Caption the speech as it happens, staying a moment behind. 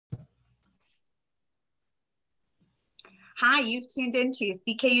Hi, you've tuned into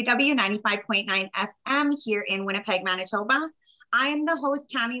CKUW 95.9 FM here in Winnipeg, Manitoba. I am the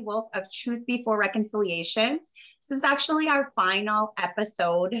host, Tammy Wolf of Truth Before Reconciliation. This is actually our final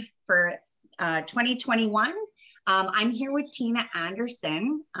episode for 2021. I'm here with Tina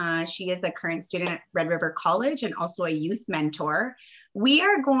Anderson. She is a current student at Red River College and also a youth mentor. We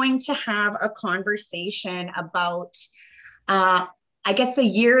are going to have a conversation about I guess the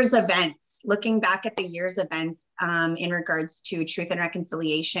year's events, looking back at the year's events in regards to Truth and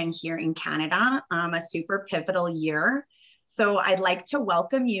Reconciliation here in Canada, a super pivotal year. So I'd like to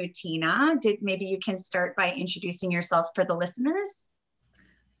welcome you, Tina. Maybe you can start by introducing yourself for the listeners.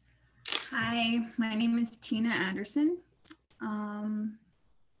 Hi, my name is Tina Anderson. And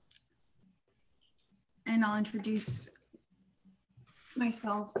I'll introduce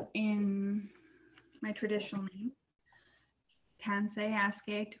myself in my traditional name. Tansay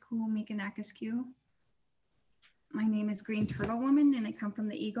Aske Tuku Mikanakisku. My name is Green Turtle Woman and I come from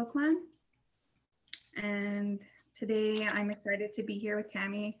the Eagle Clan. And today I'm excited to be here with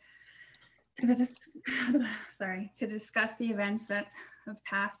Tammy to discuss the events that have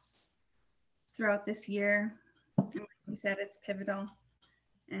passed throughout this year. And like you said, it's pivotal.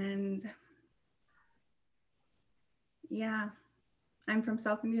 And yeah, I'm from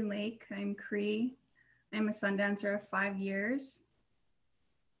South Indian Lake. I'm Cree. I'm a sun dancer of 5 years,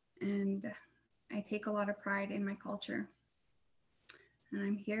 and I take a lot of pride in my culture. And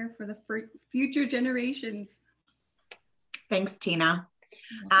I'm here for the future generations. Thanks, Tina.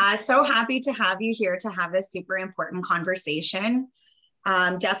 So happy to have you here to have this super important conversation.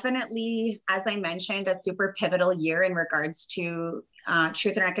 Definitely, as I mentioned, a super pivotal year in regards to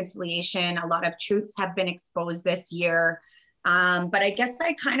truth and reconciliation. A lot of truths have been exposed this year. But I guess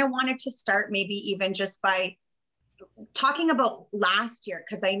I kind of wanted to start maybe even just by talking about last year,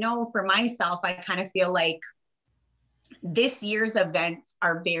 because I know for myself, I kind of feel like this year's events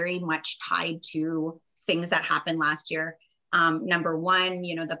are very much tied to things that happened last year. Number one,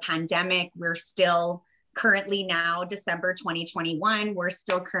 the pandemic, we're still currently now, December 2021, we're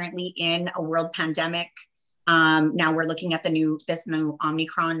still currently in a world pandemic. Now we're looking at this new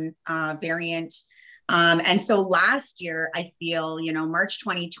Omicron variant. And so last year, I feel, March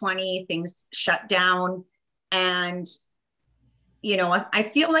 2020, things shut down. And, I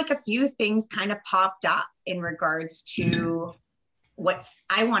feel like a few things kind of popped up in regards to what's,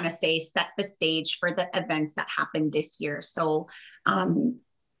 I want to say, set the stage for the events that happened this year. So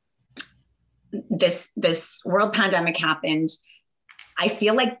this world pandemic happened. I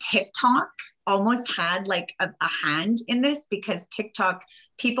feel like TikTok almost had like a hand in this, because TikTok,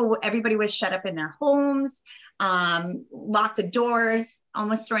 everybody was shut up in their homes, locked the doors,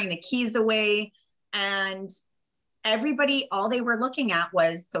 almost throwing the keys away. And everybody, all they were looking at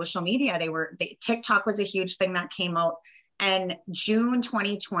was social media. TikTok was a huge thing that came out. And June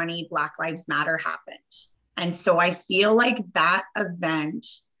 2020, Black Lives Matter happened. And so I feel like that event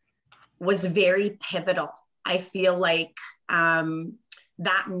was very pivotal. I feel like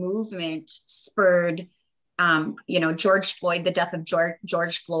that movement spurred, George Floyd, the death of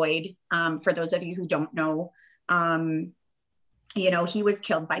George Floyd. For those of you who don't know, he was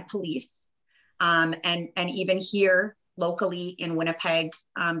killed by police. And even here locally in Winnipeg,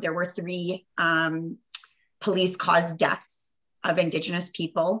 there were 3 police-caused deaths of Indigenous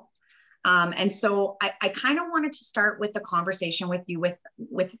people. And so I kind of wanted to start with the conversation with you with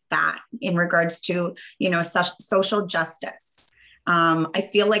that in regards to, social justice. I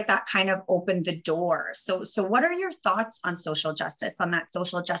feel like that kind of opened the door. So what are your thoughts on social justice, on that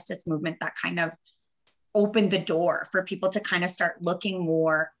social justice movement that kind of opened the door for people to kind of start looking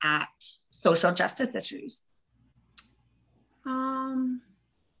more at social justice issues? That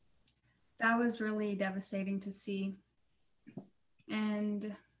was really devastating to see.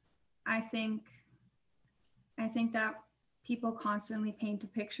 And I think that people constantly paint a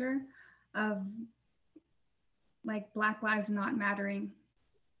picture of like Black lives not mattering,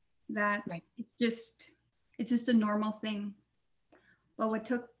 that right. It's just a normal thing. But what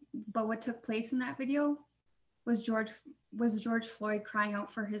took place in that video was George Floyd crying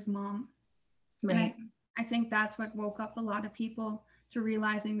out for his mom. Right. And I think that's what woke up a lot of people to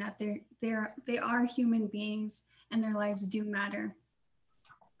realizing that they are human beings and their lives do matter.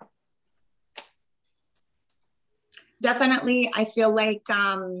 Definitely. I feel like,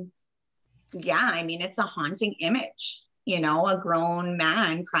 it's a haunting image, a grown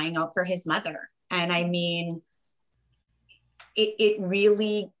man crying out for his mother. And I mean, it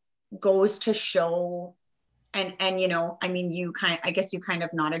really goes to show, and you kind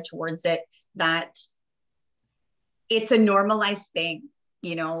of nodded towards it, that it's a normalized thing.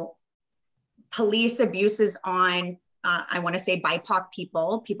 Police abuse is on I want to say BIPOC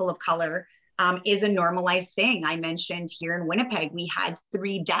people of color, is a normalized thing. I mentioned here in Winnipeg, we had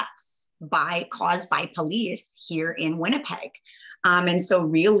 3 deaths caused by police here in Winnipeg. And so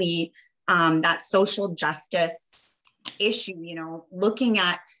really that social justice issue, you know, looking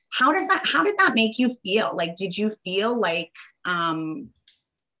at how did that make you feel? Like, did you feel like, because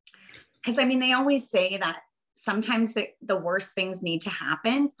I mean, they always say that sometimes the worst things need to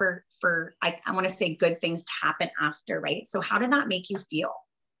happen for I want to say good things to happen after, right? So how did that make you feel?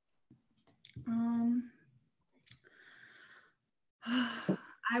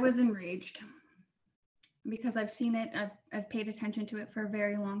 I was enraged because I've seen it. I've paid attention to it for a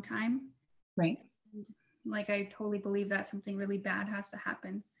very long time. Right. And, like, I totally believe that something really bad has to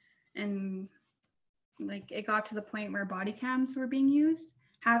happen. And like, it got to the point where body cams were being used,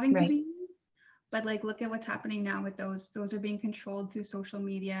 having to be used. But like, look at what's happening now with those. Those are being controlled through social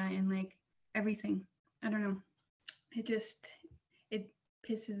media and like everything. I don't know. It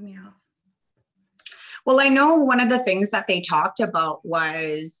pisses me off. Well, I know one of the things that they talked about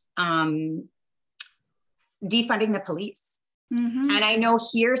was defunding the police. Mm-hmm. And I know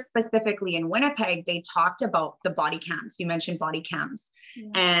here specifically in Winnipeg, they talked about the body cams. You mentioned body cams. Yeah.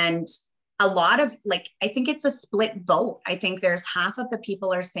 And a lot of, like, I think it's a split vote. I think there's half of the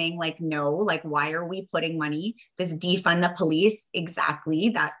people are saying like, no, like, why are we putting money? This defund the police. Exactly.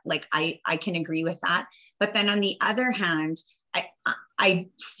 That, like, I can agree with that. But then on the other hand, I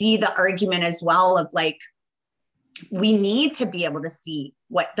see the argument as well of like, we need to be able to see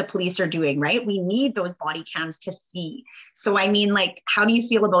what the police are doing, right? We need those body cams to see. So, I mean, like, how do you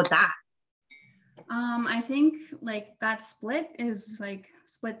feel about that? I think like that split is like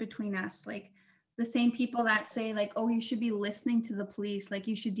split between us, like the same people that say like, oh, you should be listening to the police, like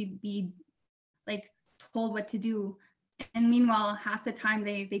you should be like told what to do. And meanwhile, half the time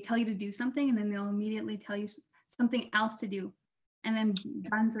they tell you to do something and then they'll immediately tell you something else to do. And then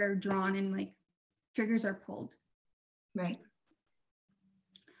guns are drawn and like triggers are pulled. Right.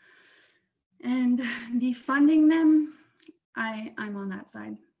 And defunding them, I'm on that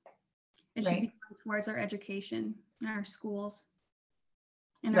side. It should be towards our education, our schools,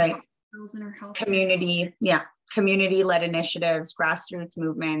 and our hospitals and our health. Community-led initiatives, grassroots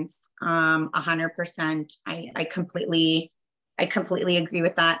movements. 100%. I completely agree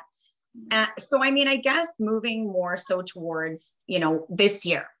with that. So, I mean, I guess moving more so towards, you know, this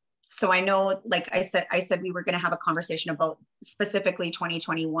year. So I know, like I said we were going to have a conversation about specifically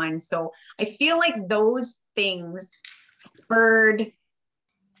 2021. So I feel like those things spurred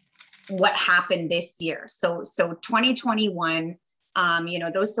what happened this year. So 2021, you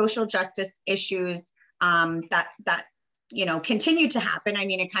know, those social justice issues that you know, continued to happen. I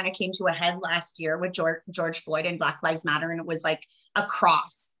mean, it kind of came to a head last year with George Floyd and Black Lives Matter, and it was like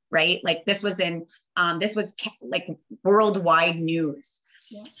across, right? Like this was like worldwide news.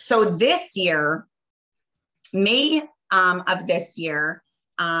 Yeah. So this year, May of this year,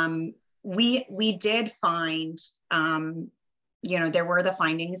 we did find, you know, there were the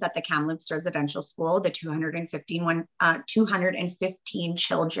findings at the Kamloops Residential School. The 215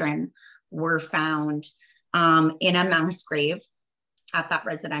 children were found in a mass grave at that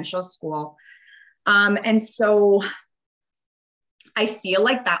residential school. And so I feel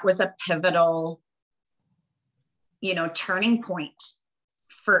like that was a pivotal, you know, turning point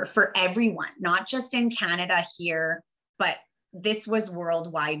for everyone, not just in Canada here, but this was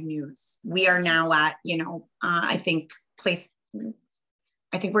worldwide news. We are now at, you know, I think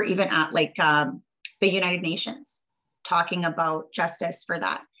we're even at like the United Nations talking about justice for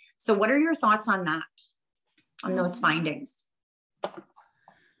that. So what are your thoughts on that, on those findings?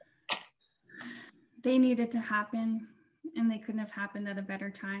 They needed to happen, and they couldn't have happened at a better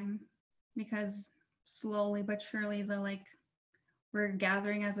time, because slowly but surely we're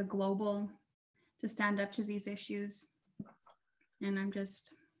gathering as a global to stand up to these issues. And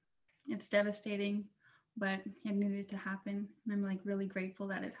it's devastating, but it needed to happen. And I'm like really grateful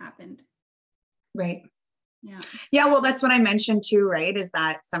that it happened. Right. Yeah. Yeah. Well, that's what I mentioned too, right? Is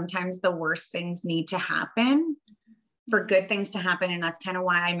that sometimes the worst things need to happen for good things to happen. And that's kind of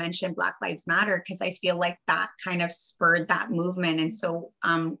why I mentioned Black Lives Matter, because I feel like that kind of spurred that movement. And so,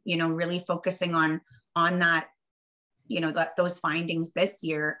 you know, really focusing on that, you know, those findings this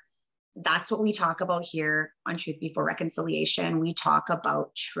year, that's what we talk about here on Truth Before Reconciliation. We talk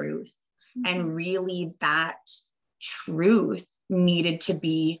about truth, and really that truth needed to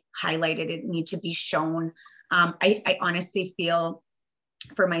be highlighted. It needed to be shown. I honestly feel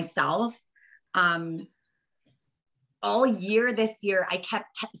for myself, all year this year, I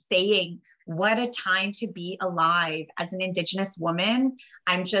kept saying, what a time to be alive as an Indigenous woman.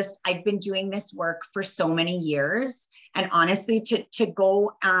 I've been doing this work for so many years. And honestly, to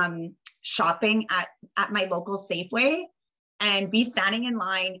go shopping at my local Safeway and be standing in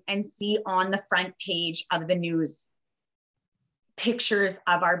line and see on the front page of the news pictures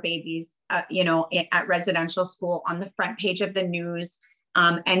of our babies, at residential school on the front page of the news,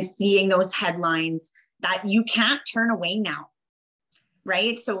 and seeing those headlines that you can't turn away now,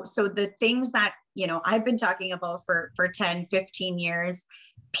 right? So the things that, I've been talking about for 10, 15 years,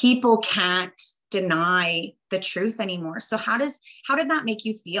 people can't deny the truth anymore. So how did that make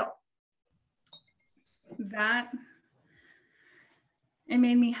you feel? That, it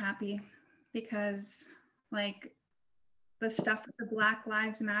made me happy, because like the stuff with the Black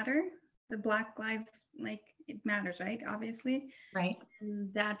Lives Matter, the Black Lives, like, it matters, right? Obviously. Right.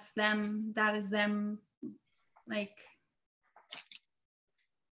 And that is them, like,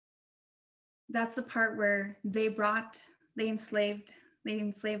 that's the part where they enslaved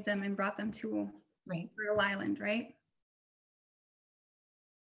them and brought them to Turtle Island, right?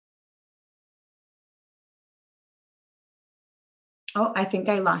 Oh, I think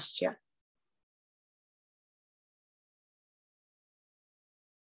I lost you.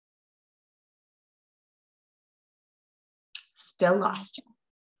 Still lost you.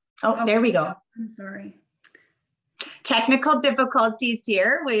 Oh, there we go. I'm sorry. Technical difficulties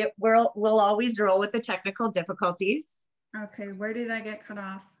here. We'll always roll with the technical difficulties. Okay, where did I get cut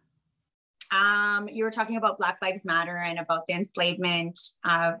off? You were talking about Black Lives Matter and about the enslavement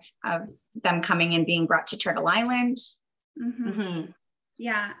of them coming and being brought to Turtle Island. Mm-hmm. Mm-hmm.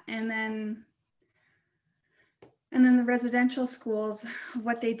 Yeah, and then the residential schools,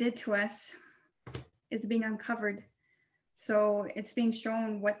 what they did to us is being uncovered. So it's being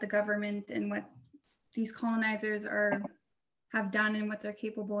shown what the government and what these colonizers have done and what they're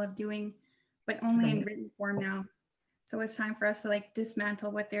capable of doing, but only in written form now. So it's time for us to like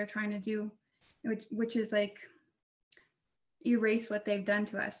dismantle what they're trying to do, which is like erase what they've done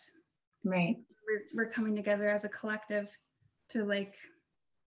to us. Right. We're coming together as a collective to, like,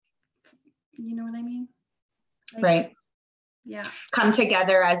 you know what I mean? Like, right. Yeah. Come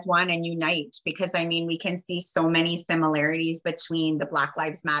together as one and unite, because I mean, we can see so many similarities between the Black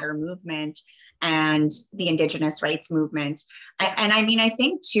Lives Matter movement and the Indigenous rights movement. And I mean, I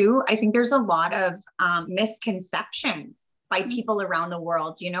think there's a lot of misconceptions by people around the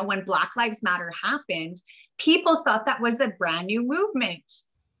world. When Black Lives Matter happened, people thought that was a brand new movement.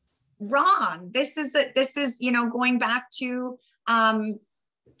 Wrong. This is going back to the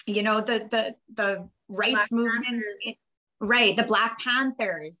rights movements. Right, the Black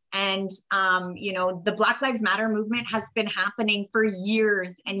Panthers, and the Black Lives Matter movement has been happening for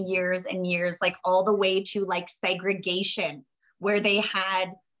years and years and years, like all the way to like segregation, where they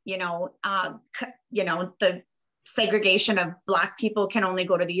had the segregation of Black people can only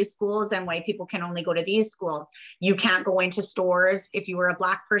go to these schools and white people can only go to these schools. You can't go into stores if you were a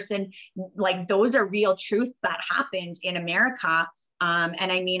Black person. Like, those are real truths that happened in America.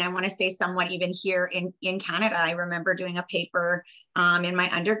 And I mean, I want to say somewhat even here in Canada. I remember doing a paper in my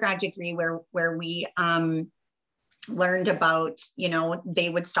undergrad degree where we learned about, they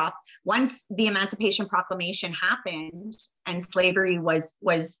would stop once the Emancipation Proclamation happened and slavery was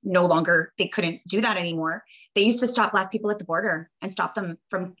no longer, they couldn't do that anymore. They used to stop Black people at the border and stop them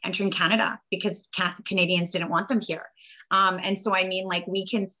from entering Canada because Canadians didn't want them here. And so, I mean, like, we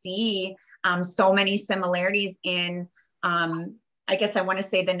can see so many similarities in, I guess I want to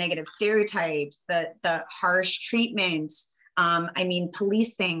say, the negative stereotypes, the harsh treatment, I mean,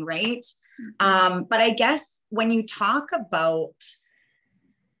 policing, right? But I guess when you talk about,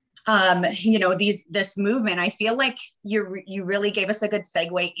 this movement, I feel like you really gave us a good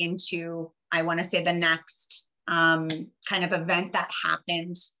segue into, I want to say, the next kind of event that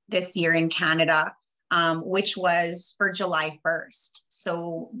happened this year in Canada, which was for July 1st.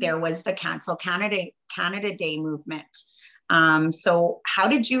 So there was the Cancel Canada Day movement. So how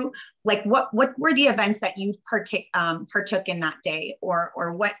did you, like, what were the events that you partook in that day,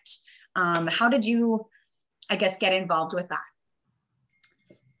 or what, how did you, I guess, get involved with that?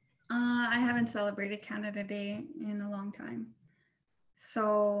 I haven't celebrated Canada Day in a long time.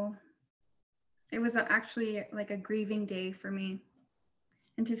 So it was actually like a grieving day for me.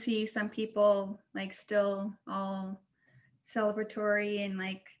 And to see some people like still all celebratory and,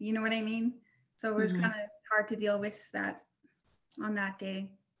 like, you know what I mean? So it was kind of hard to deal with that on that day,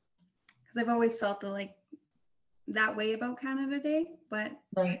 because I've always felt that way about Canada Day, but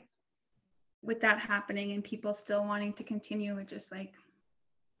right. With that happening and people still wanting to continue, it just, like,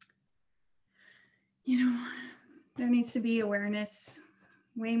 there needs to be awareness,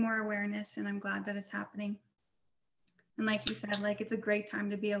 way more awareness, and I'm glad that it's happening. And like you said, like it's a great time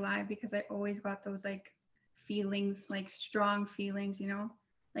to be alive because I always got those like feelings, like strong feelings, you know,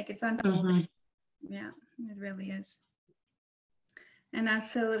 like it's unfolding. Yeah, it really is. And as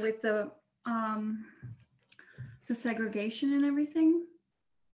to with the segregation and everything,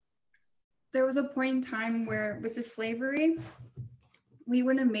 there was a point in time where with the slavery, we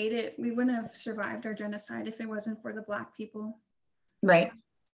wouldn't have made it, we wouldn't have survived our genocide if it wasn't for the Black people. Right.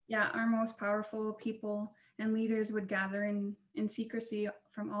 Yeah, our most powerful people and leaders would gather in secrecy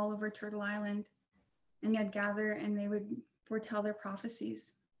from all over Turtle Island, and they'd gather and they would foretell their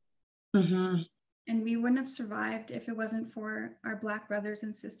prophecies. Mm-hmm. And we wouldn't have survived if it wasn't for our Black brothers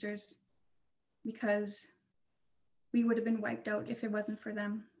and sisters, because we would have been wiped out if it wasn't for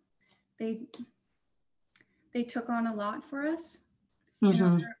them. They took on a lot for us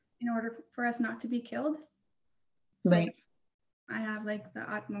in order for us not to be killed. So right. I have like the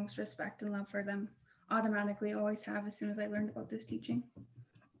utmost respect and love for them. Automatically, always have as soon as I learned about this teaching.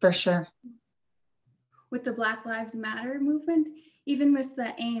 For sure. With the Black Lives Matter movement, even with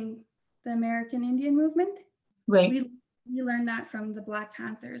the AIM, the American Indian movement, right, we learned that from the Black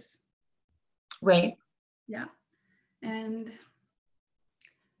Panthers. Right. Yeah. And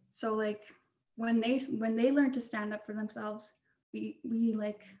so like when they learn to stand up for themselves, we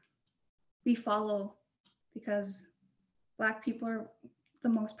follow, because Black people are the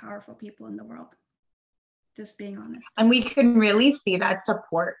most powerful people in the world, just being honest. And we can really see that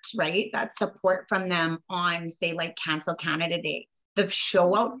support, right? That support from them on, say, like Cancel Canada Day. The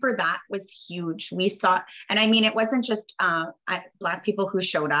show out for that was huge. We saw, and I mean, it wasn't just Black people who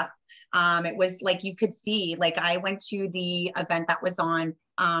showed up. It was like, you could see, like I went to the event that was on,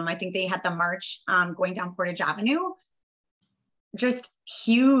 I think they had the march going down Portage Avenue, just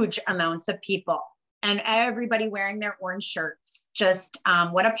huge amounts of people and everybody wearing their orange shirts. Just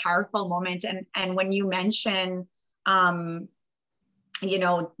what a powerful moment. And when you mention, you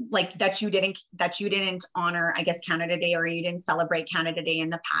know, like that you didn't honor, I guess, Canada Day, or you didn't celebrate Canada Day in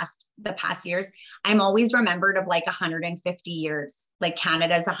the past years, I'm always remembered of like 150 years, like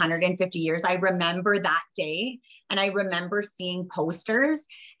Canada's 150 years. I remember that day, and I remember seeing posters,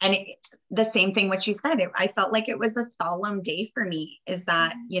 and the same thing what you said, I felt like it was a solemn day for me, is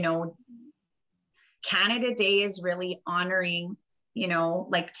that, you know, Canada Day is really honoring, you know,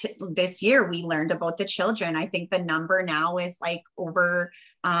 like this year we learned about the children. I think the number now is like over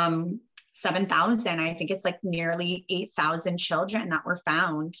 7,000. I think it's like nearly 8,000 children that were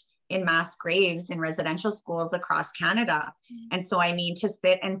found in mass graves in residential schools across Canada. And so, I mean, to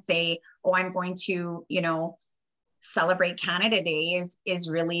sit and say, oh, I'm going to, you know, celebrate Canada Day is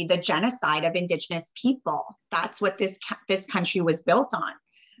really the genocide of Indigenous people. That's what this country was built on.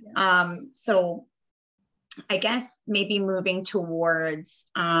 Yeah. So I guess maybe moving towards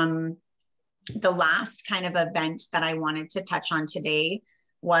the last kind of event that I wanted to touch on today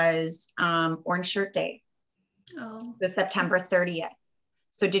was Orange Shirt Day, the September 30th.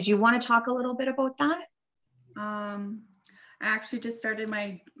 So did you want to talk a little bit about that? I actually just started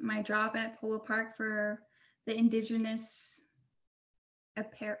my job at Polo Park for the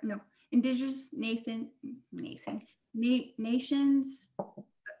Nations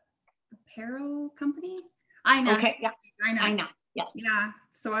Apparel Company. I know. Okay. Yeah. I know. Yes. Yeah.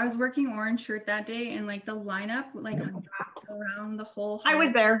 So I was working orange shirt that day, and like the lineup, like wrapped around the whole hall. I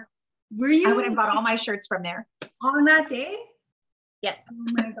was there. Were you? I would have bought all my shirts from there. On that day? Yes. Oh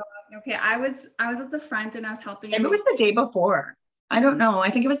my God. Okay. I was at the front and I was helping. Maybe it was the day before. I don't know.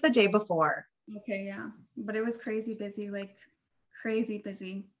 I think it was the day before. Okay. Yeah. But it was crazy busy, like crazy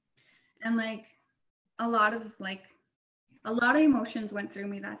busy. And like a lot of emotions went through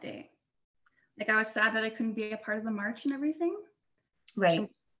me that day. Like I was sad that I couldn't be a part of the march and everything. Right.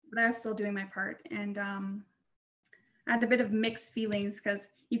 But I was still doing my part. And I had a bit of mixed feelings, because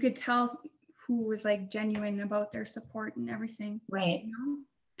you could tell who was like genuine about their support and everything. Right. You know?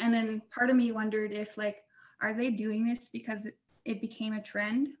 And then part of me wondered if like, are they doing this because it became a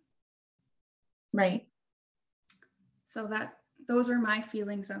trend? Right. So those were my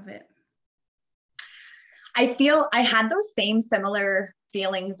feelings of it. I feel I had those same similar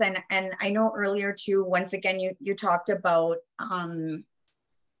feelings. And I know earlier too, once again, you talked about,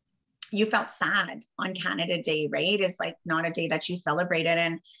 you felt sad on Canada Day, right? It's like not a day that you celebrated.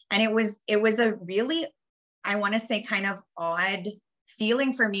 And it was a really, I want to say, kind of odd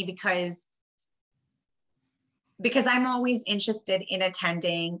feeling for me, because I'm always interested in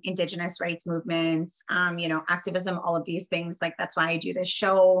attending Indigenous rights movements, you know, activism, all of these things. Like, that's why I do this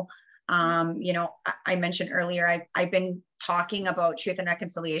show. You know, I mentioned earlier, I've been talking about truth and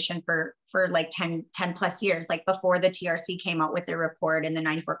reconciliation for like 10 plus years, like before the TRC came out with their report and the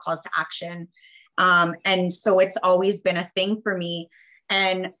 94 calls to action. And so it's always been a thing for me.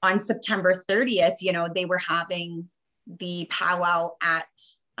 And on September 30th, you know, they were having the powwow at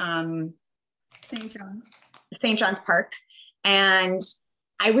St. John's Park. And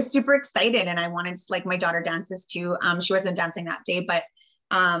I was super excited, and I wanted to, like, my daughter dances too. She wasn't dancing that day, but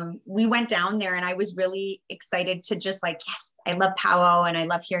we went down there, and I was really excited to just like, yes, I love powwow and I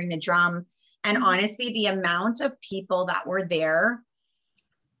love hearing the drum. And honestly, the amount of people that were there,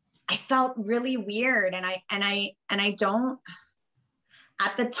 I felt really weird. And I don't,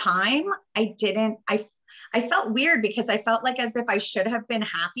 at the time, I felt weird because I felt like as if I should have been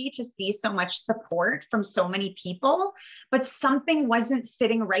happy to see so much support from so many people, but something wasn't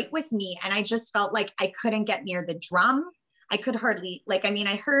sitting right with me. And I just felt like I couldn't get near the drum. I could hardly, like, I mean,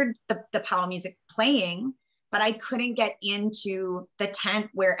 I heard the powwow music playing, but I couldn't get into the tent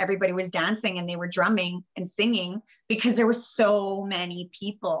where everybody was dancing and they were drumming and singing because there were so many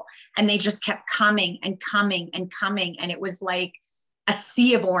people, and they just kept coming and coming and coming. And it was like a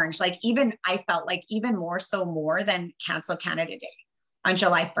sea of orange. Like, even I felt like even more than Cancel Canada Day on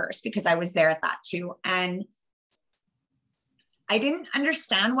July 1st, because I was there at that too. And I didn't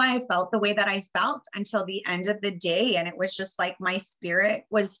understand why I felt the way that I felt until the end of the day. And it was just like my spirit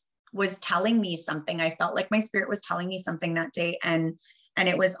was telling me something. I felt like my spirit was telling me something that day. And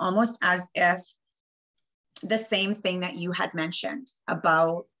it was almost as if the same thing that you had mentioned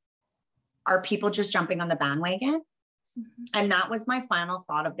about, are people just jumping on the bandwagon? Mm-hmm. And that was my final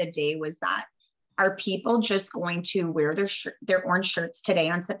thought of the day, was that, are people just going to wear their orange shirts today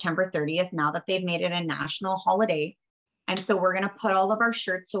on September 30th, now that they've made it a national holiday? And so we're going to put all of our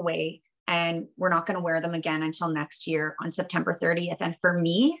shirts away, and we're not going to wear them again until next year on September 30th. And for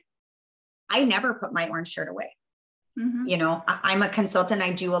me, I never put my orange shirt away. Mm-hmm. You know, I'm a consultant.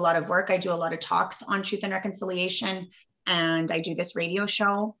 I do a lot of work. I do a lot of talks on truth and reconciliation, and I do this radio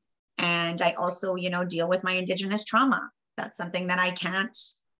show. And I also, you know, deal with my Indigenous trauma. That's something that I can't,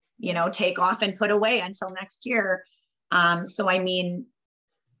 you know, take off and put away until next year. So, I mean,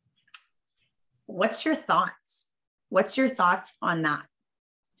 what's your thoughts? What's your thoughts on that?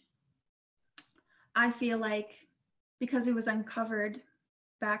 I feel like because it was uncovered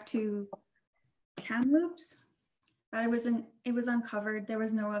back to Kamloops, that it was uncovered. There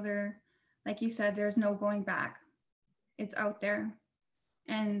was no other, like you said, there's no going back. It's out there.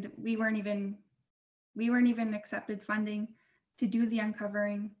 And we weren't even accepted funding to do the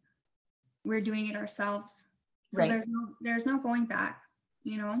uncovering. We're doing it ourselves. So right. There's no going back,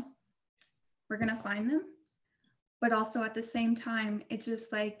 you know. We're gonna find them. But also at the same time, it's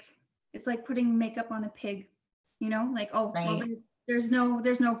just like, it's like putting makeup on a pig, you know, like, oh, right. Well, there's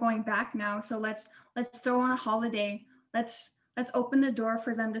no going back now. So let's throw on a holiday. Let's open the door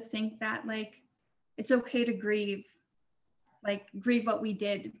for them to think that, like, it's okay to grieve what we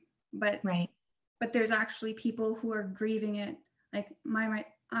did. But right. But there's actually people who are grieving it. Like I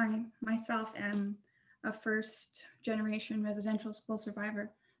myself am a first generation residential school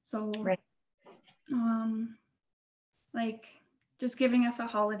survivor. So right. Like, just giving us a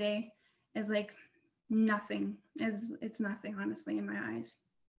holiday is like nothing. It's nothing, honestly, in my eyes.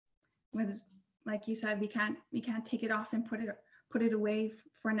 With, like you said, we can't take it off and put it away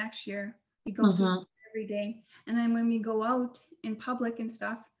for next year. We go through it every day, and then when we go out in public and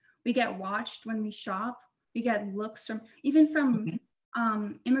stuff, we get watched when we shop. We get looks from immigrants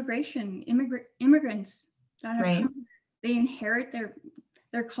that have right. come. They inherit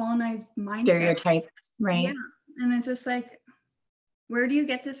their colonized mindset. Stereotypes, right? Yeah. And it's just like, where do you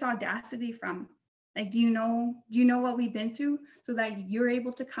get this audacity from? Like, do you know what we've been through so that you're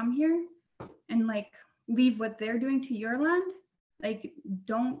able to come here and like leave what they're doing to your land? Like,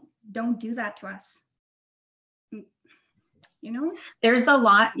 don't do that to us. You know? There's a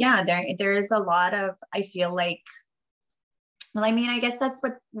lot, yeah, there is a lot of, I feel like, well, I mean, I guess that's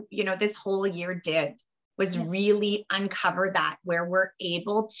what, you know, this whole year did, was really uncover that, where we're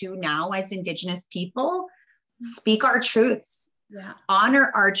able to now, as Indigenous people, speak our truths,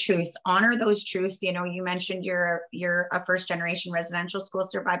 honor our truths, honor those truths. You know, you mentioned you're a first generation residential school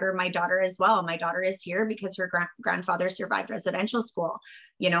survivor. My daughter as well. My daughter is here because her grandfather survived residential school.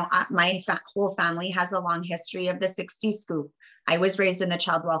 You know, my whole family has a long history of the 60s scoop. I was raised in the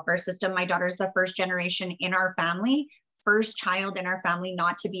child welfare system. My daughter's the first generation in our family, first child in our family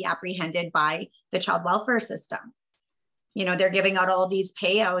not to be apprehended by the child welfare system. You know, they're giving out all these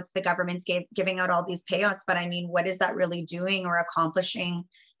payouts, the government's giving out all these payouts, but I mean, what is that really doing or accomplishing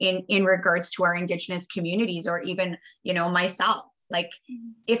in regards to our Indigenous communities, or even, you know, myself? Like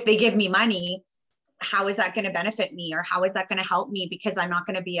if they give me money, how is that going to benefit me, or how is that going to help me? Because I'm not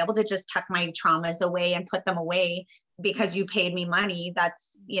going to be able to just tuck my traumas away and put them away because you paid me money.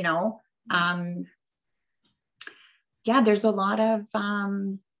 That's, you know, yeah, there's a lot of,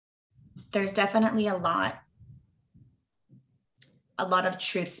 there's definitely a lot of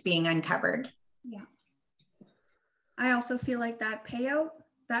truths being uncovered. Yeah. I also feel like that payout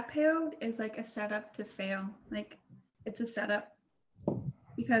is like a setup to fail. Like it's a setup,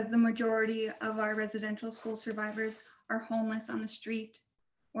 because the majority of our residential school survivors are homeless on the street,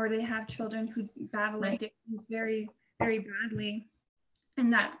 or they have children who battle addictions very, very badly.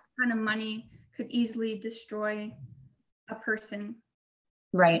 And that kind of money could easily destroy a person.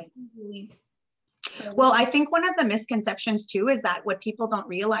 Right. Easily. Well, I think one of the misconceptions too is that what people don't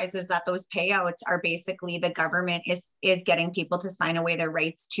realize is that those payouts are basically the government is getting people to sign away their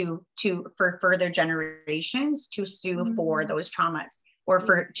rights for further generations to sue for those traumas,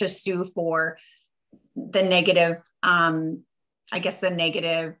 or to sue for the negative, I guess the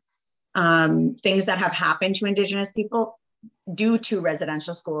negative things that have happened to Indigenous people due to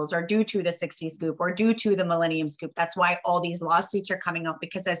residential schools, or due to the 60s scoop, or due to the millennium scoop. That's why all these lawsuits are coming out,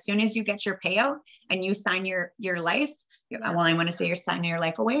 because as soon as you get your payout and you sign your life, well, I want to say you're signing your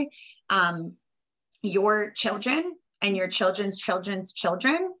life away, your children and your children's children's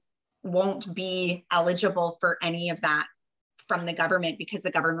children won't be eligible for any of that from the government, because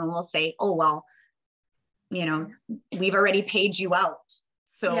the government will say, oh, well, you know, we've already paid you out.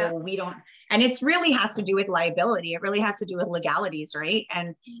 So we don't, and it's really has to do with liability. It really has to do with legalities, right?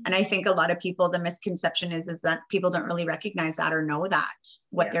 And I think a lot of people, the misconception is that people don't really recognize that or know that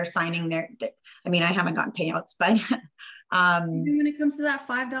what they're signing there. I mean, I haven't gotten payouts, but even when it comes to that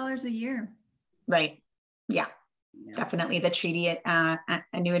 $5 a year, right? Yeah, definitely the treaty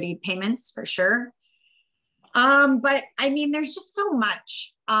annuity payments for sure. But I mean, there's just so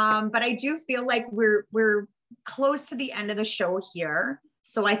much. But I do feel like we're close to the end of the show here.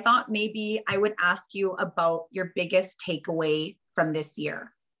 So I thought maybe I would ask you about your biggest takeaway from this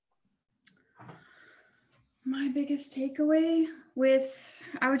year. My biggest takeaway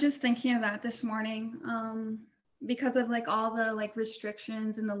I was just thinking of that this morning, because of like all the like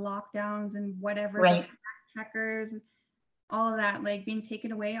restrictions and the lockdowns and whatever, right? The checkers, all of that like being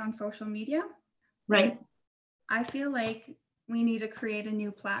taken away on social media. Right. I feel like we need to create a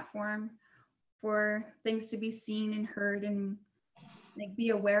new platform for things to be seen and heard and like be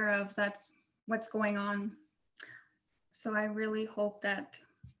aware of that's what's going on. So I really hope that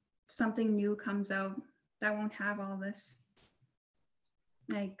something new comes out that won't have all this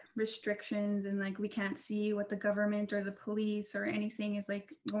like restrictions and like we can't see what the government or the police or anything is like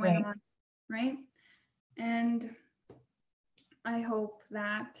going on, right? And I hope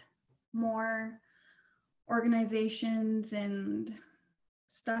that more organizations and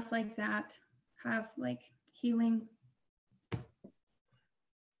stuff like that have like healing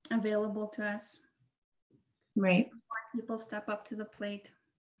available to us. Right. More people step up to the plate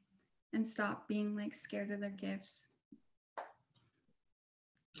and stop being like scared of their gifts.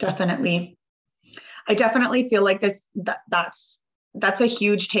 Definitely. I definitely feel like that's a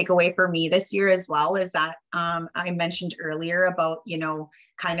huge takeaway for me this year as well, is that I mentioned earlier about, you know,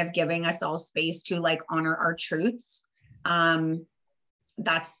 kind of giving us all space to like honor our truths.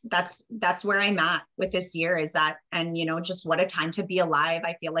 That's where I'm at with this year, is that, and you know, just what a time to be alive.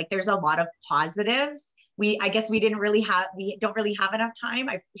 I feel like there's a lot of positives. I guess we don't really have enough time.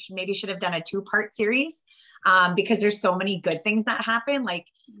 I maybe should have done a 2-part series, because there's so many good things that happen, like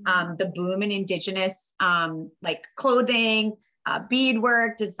the boom in Indigenous like clothing,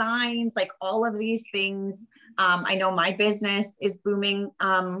 beadwork, designs, like all of these things. I know my business is booming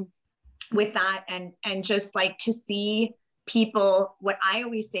with that, and just like to see people, what I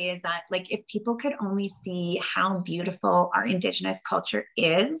always say is that like if people could only see how beautiful our Indigenous culture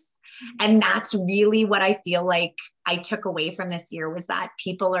is, and that's really what I feel like I took away from this year, was that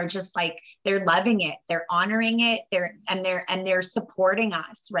people are just like, they're loving it, they're honoring it, they're supporting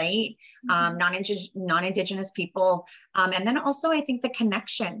us, right? Non-Indigenous people, and then also I think the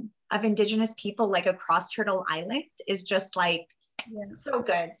connection of Indigenous people like across Turtle Island is just like so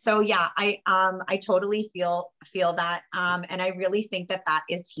good. So yeah, I totally feel that, and I really think that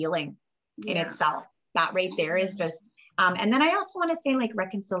is healing in itself. That right there is just. And then I also want to say like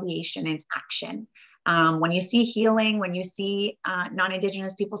reconciliation in action. When you see healing, when you see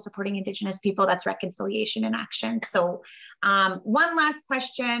non-Indigenous people supporting Indigenous people, that's reconciliation in action. So one last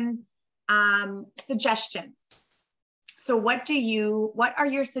question, suggestions. So what are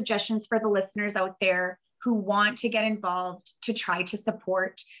your suggestions for the listeners out there who want to get involved to try to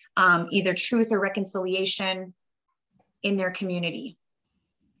support either truth or reconciliation? in their community?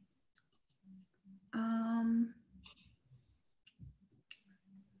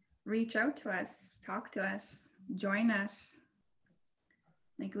 Reach out to us, talk to us, join us.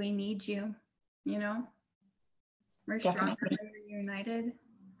 Like, we need you, you know? We're stronger when we're united.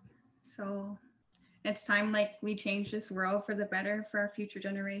 So it's time, like, we change this world for the better for our future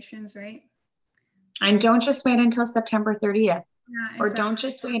generations, right? And don't just wait until September 30th. Yeah, or don't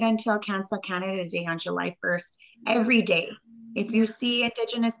just wait until Cancel Canada Day on July 1st. Every day. If you see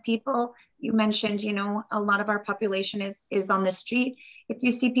Indigenous people, you mentioned, you know, a lot of our population is on the street. If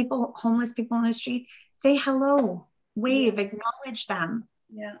you see people, homeless people on the street, say hello, wave, acknowledge them.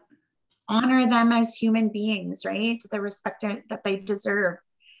 Yeah. Honor them as human beings, right? The respect that they deserve.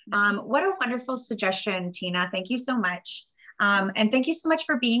 What a wonderful suggestion, Tina. Thank you so much. And thank you so much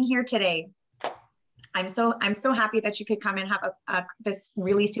for being here today. I'm so happy that you could come and have this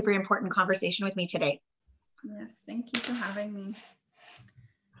really super important conversation with me today. Yes, thank you for having me.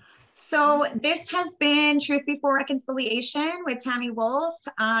 So this has been Truth Before Reconciliation with Tammy Wolf.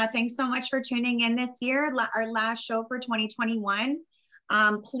 Thanks so much for tuning in this year, our last show for 2021.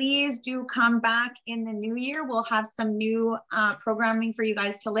 Please do come back in the new year. We'll have some new programming for you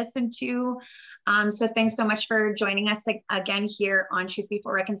guys to listen to. So thanks so much for joining us again here on Truth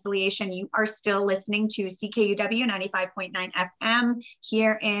Before Reconciliation. You are still listening to CKUW 95.9 FM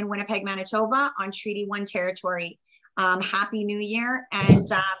here in Winnipeg, Manitoba on Treaty 1 territory. Happy New Year, and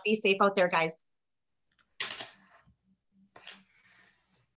be safe out there, guys.